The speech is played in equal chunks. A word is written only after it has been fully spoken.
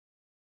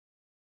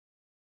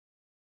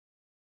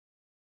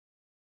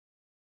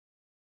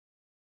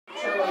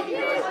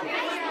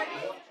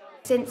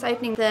Since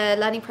opening the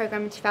learning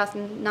programme in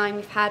 2009,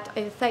 we've had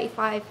over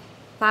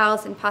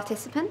 35,000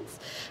 participants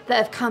that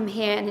have come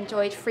here and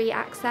enjoyed free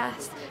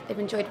access. They've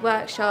enjoyed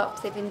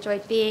workshops, they've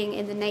enjoyed being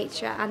in the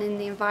nature and in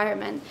the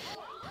environment.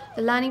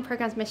 The learning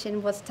programme's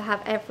mission was to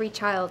have every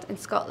child in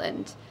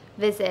Scotland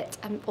visit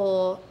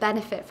or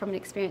benefit from an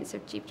experience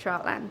of Jupiter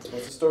Artland.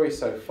 What's the story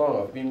so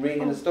far? Have you been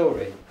reading the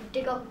story?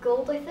 Dig up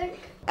gold, I think.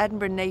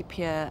 Edinburgh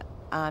Napier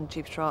and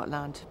Jupiter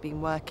Artland have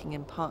been working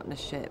in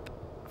partnership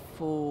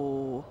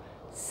for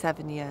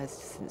 7 years,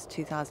 since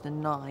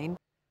 2009.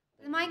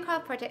 The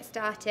Minecraft project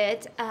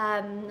started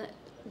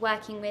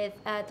working with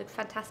the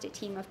fantastic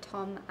team of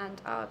Tom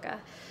and Arga.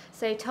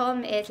 So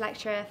Tom is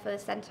lecturer for the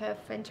Centre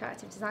for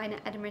Interactive Design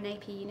at Edinburgh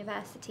Napier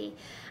University,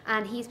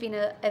 and he's been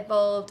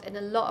involved in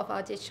a lot of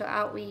our digital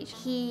outreach.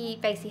 He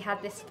basically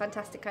had this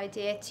fantastic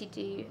idea to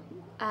do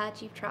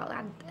Jupiter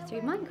Artland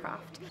through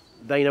Minecraft.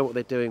 They know what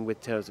they're doing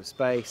with terms of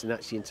space and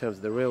actually in terms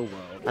of the real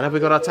world. And have we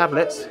got our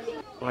tablets?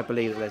 I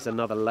believe that there's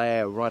another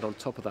layer right on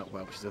top of that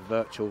world, which is a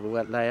virtual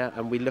layer,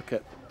 and we look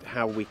at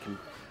how we can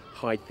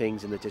hide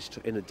things in the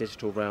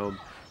digital realm,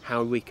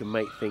 how we can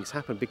make things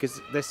happen, because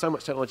there's so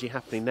much technology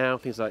happening now,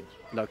 things like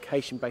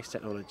location-based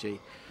technology,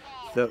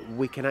 that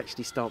we can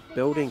actually start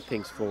building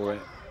things for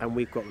it, and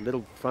we've got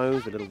little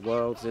phones with little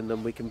worlds in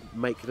them. We can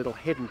make little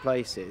hidden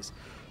places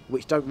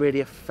which don't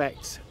really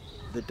affect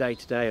the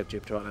day-to-day of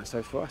Jupiter Artland.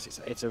 So for us,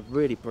 it's a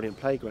really brilliant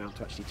playground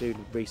to actually do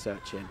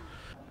research in.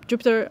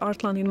 Jupiter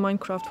Artland in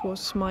Minecraft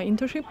was my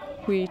internship.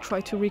 We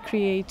tried to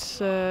recreate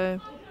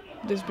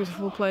this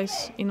beautiful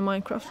place in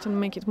Minecraft and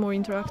make it more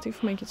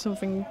interactive, make it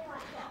something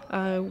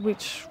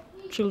which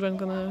children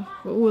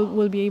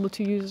will be able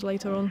to use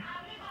later on.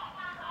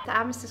 The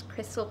Amethyst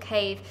Crystal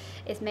Cave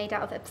is made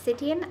out of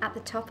obsidian at the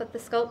top of the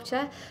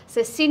sculpture.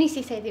 So as soon as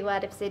you say the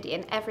word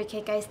obsidian, every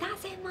kid goes,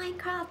 "That's in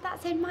Minecraft,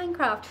 that's in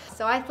Minecraft."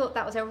 So I thought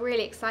that was a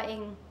really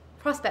exciting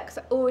prospect, because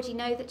I already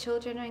know that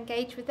children are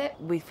engaged with it.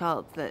 We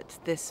felt that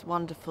this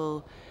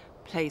wonderful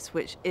place,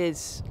 which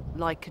is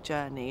like a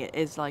journey, it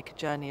is like a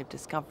journey of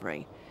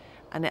discovery,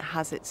 and it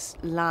has its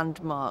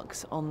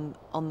landmarks on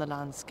the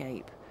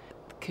landscape,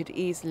 could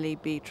easily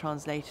be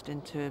translated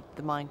into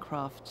the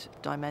Minecraft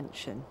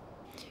dimension.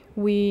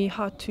 We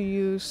had to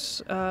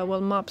use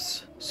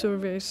maps,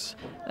 surveys,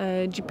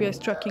 GPS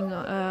tracking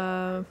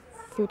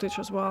footage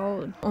as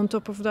well. On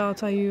top of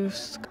that, I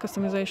used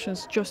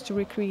customizations just to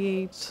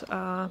recreate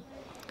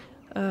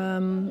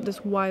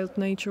this wild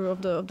nature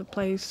of the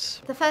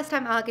place. The first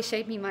time Arga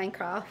showed me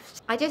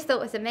Minecraft, I just thought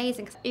it was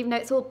amazing, because even though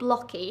it's all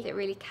blocky, it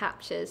really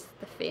captures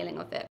the feeling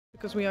of it.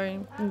 Because we are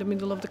in the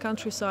middle of the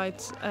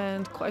countryside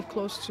and quite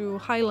close to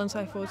highlands,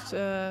 I thought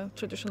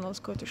traditional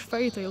Scottish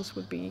fairy tales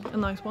would be a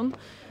nice one.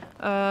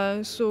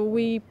 So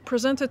we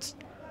presented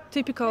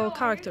typical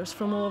characters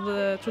from all of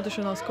the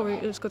traditional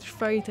Scottish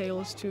fairy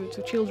tales to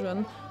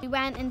children. We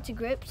went into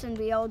groups and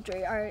we all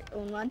drew our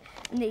own one,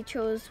 and they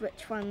chose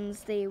which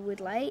ones they would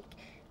like.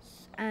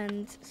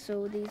 And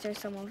so these are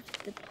some of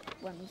the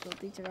ones, well,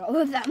 these are all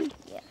of them.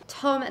 Yeah.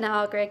 Tom and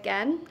Arga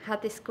again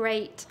had this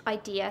great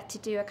idea to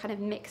do a kind of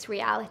mixed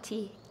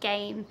reality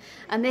game,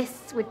 and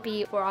this would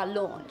be for our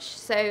launch.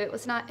 So it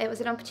was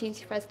an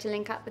opportunity for us to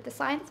link up with the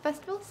Science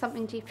Festival,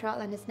 something Jupiter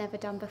Artland has never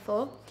done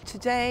before.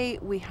 Today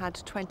we had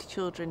 20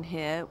 children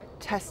here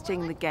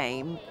testing the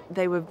game.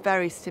 They were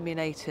very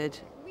stimulated,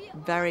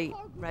 very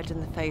red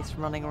in the face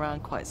from running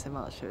around quite so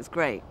much. It was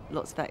great,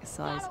 lots of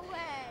exercise.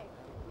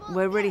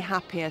 We're really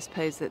happy, I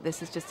suppose, that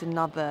this is just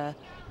another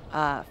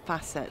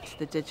facet to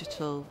the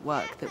digital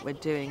work that we're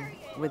doing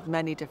with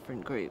many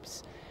different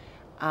groups.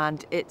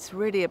 And it's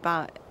really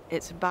about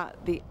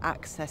the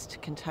access to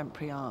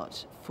contemporary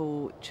art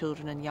for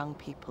children and young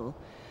people,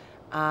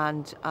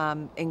 and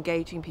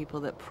engaging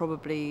people that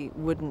probably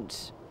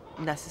wouldn't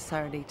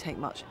necessarily take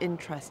much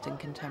interest in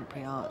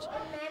contemporary art.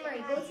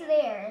 Memory, go to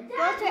there.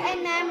 Go to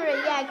in memory,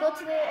 yeah, go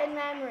to the in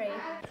memory.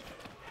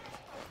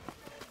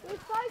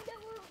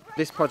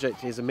 This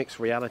project is a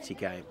mixed reality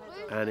game,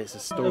 and it's a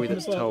story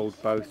that's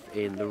told both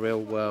in the real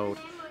world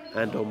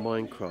and on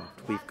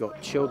Minecraft. We've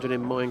got children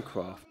in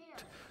Minecraft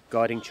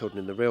guiding children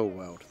in the real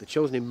world. The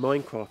children in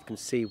Minecraft can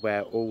see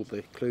where all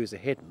the clues are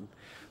hidden.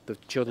 The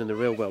children in the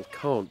real world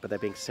can't, but they're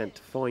being sent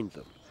to find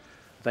them.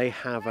 They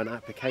have an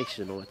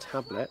application on a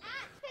tablet,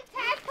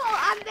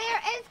 And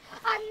there is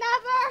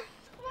another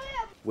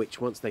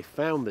which once they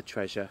found the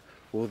treasure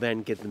will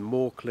then give them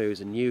more clues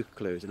and new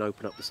clues and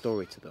open up the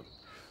story to them.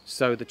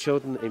 So the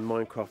children in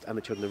Minecraft and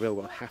the children in the real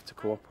world have to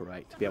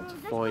cooperate to be able to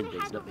find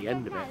these, and at the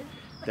end of it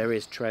there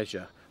is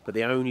treasure, but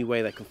the only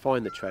way they can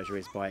find the treasure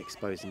is by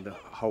exposing the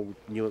whole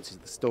nuances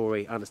of the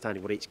story,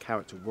 understanding what each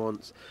character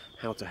wants,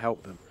 how to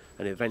help them,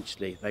 and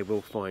eventually they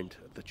will find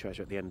the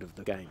treasure at the end of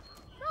the game.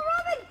 No,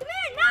 Robin, come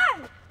here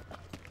now!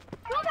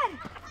 Robin!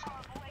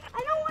 I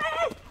know what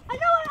it is! I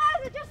know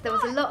what it is! There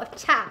was a lot of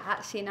chat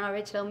actually in our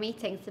original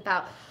meetings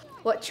about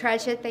what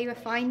treasure they were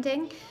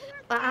finding,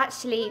 but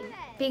actually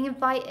being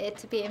invited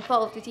to be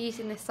involved with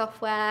using this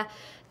software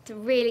to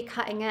really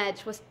cutting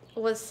edge was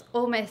was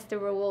almost a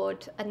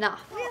reward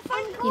enough.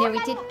 You know, we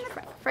did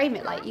frame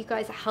it like, you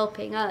guys are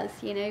helping us,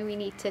 you know, we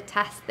need to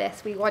test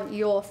this, we want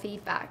your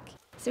feedback.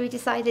 So we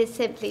decided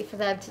simply for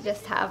them to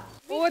just have,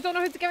 oh, I don't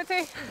know who to give it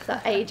to.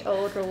 the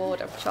age-old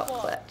reward of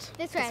chocolate.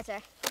 The treasure.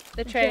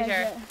 The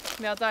treasure.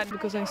 Well done.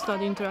 Because I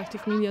study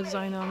interactive media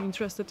design, I'm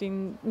interested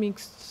in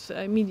mixed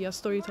media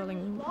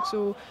storytelling.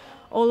 So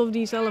all of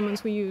these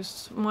elements we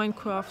use,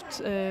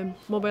 Minecraft,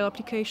 mobile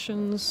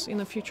applications. In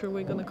the future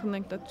we're going to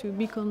connect that to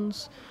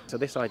beacons. So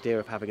this idea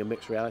of having a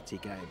mixed reality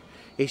game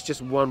is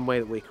just one way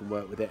that we can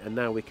work with it, and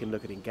now we can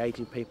look at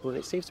engaging people, and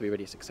it seems to be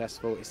really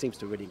successful. It seems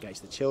to really engage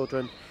the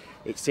children,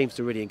 it seems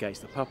to really engage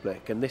the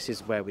public, and this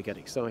is where we get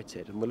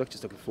excited, and we're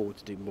just looking forward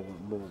to do more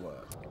and more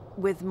work.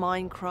 With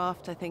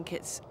Minecraft,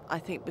 I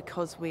think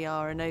because we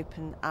are an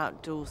open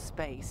outdoor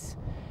space,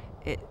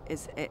 it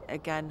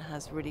again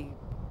has really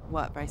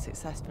worked very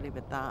successfully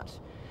with that.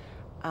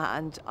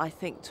 And I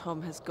think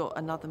Tom has got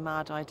another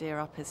mad idea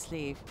up his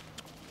sleeve.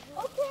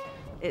 Okay.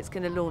 It's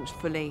going to launch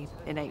fully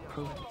in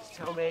April.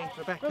 Tell me,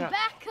 Rebecca.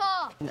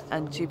 Rebecca!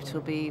 And Jupiter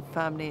will be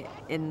firmly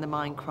in the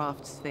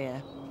Minecraft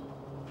sphere.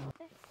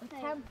 The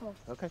temple.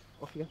 Okay,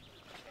 off you go.